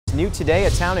New today, a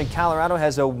town in Colorado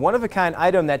has a one-of-a-kind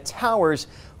item that towers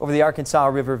over the Arkansas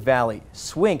River Valley.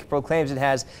 Swink proclaims it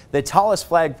has the tallest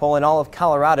flagpole in all of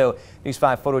Colorado. News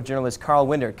 5 photojournalist Carl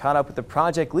Winder caught up with the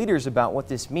project leaders about what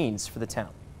this means for the town.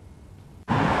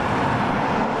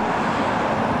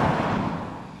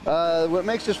 What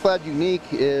makes this flag unique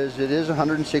is it is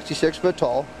 166 foot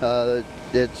tall.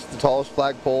 It's the tallest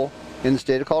flagpole in the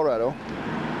state of Colorado.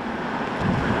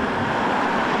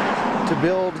 To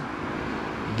build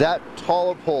that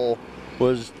tall a pole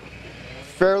was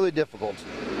fairly difficult.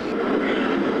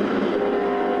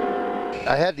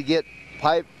 I had to get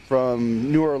pipe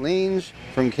from New Orleans,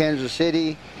 from Kansas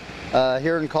City,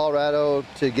 here in Colorado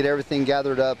to get everything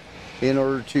gathered up in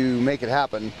order to make it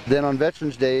happen. Then on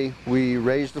Veterans Day, we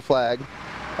raised the flag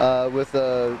with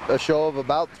a show of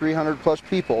about 300 plus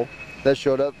people that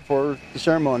showed up for the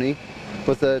ceremony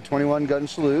with a 21 gun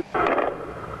salute.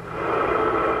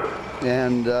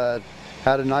 And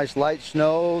had a nice light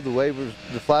snow. The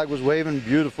flag was waving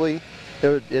beautifully.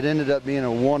 It ended up being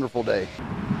a wonderful day.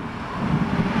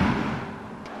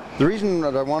 The reason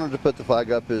that I wanted to put the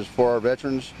flag up is for our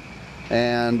veterans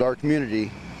and our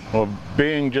community. Well,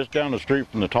 being just down the street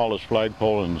from the tallest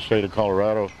flagpole in the state of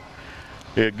Colorado,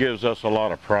 it gives us a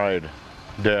lot of pride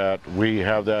that we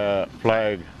have that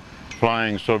flag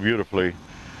flying so beautifully,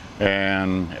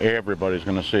 and everybody's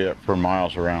going to see it for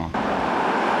miles around.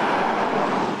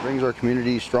 It brings our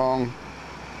community strong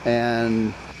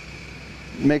and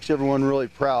makes everyone really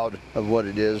proud of what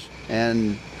it is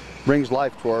and brings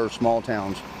life to our small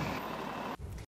towns.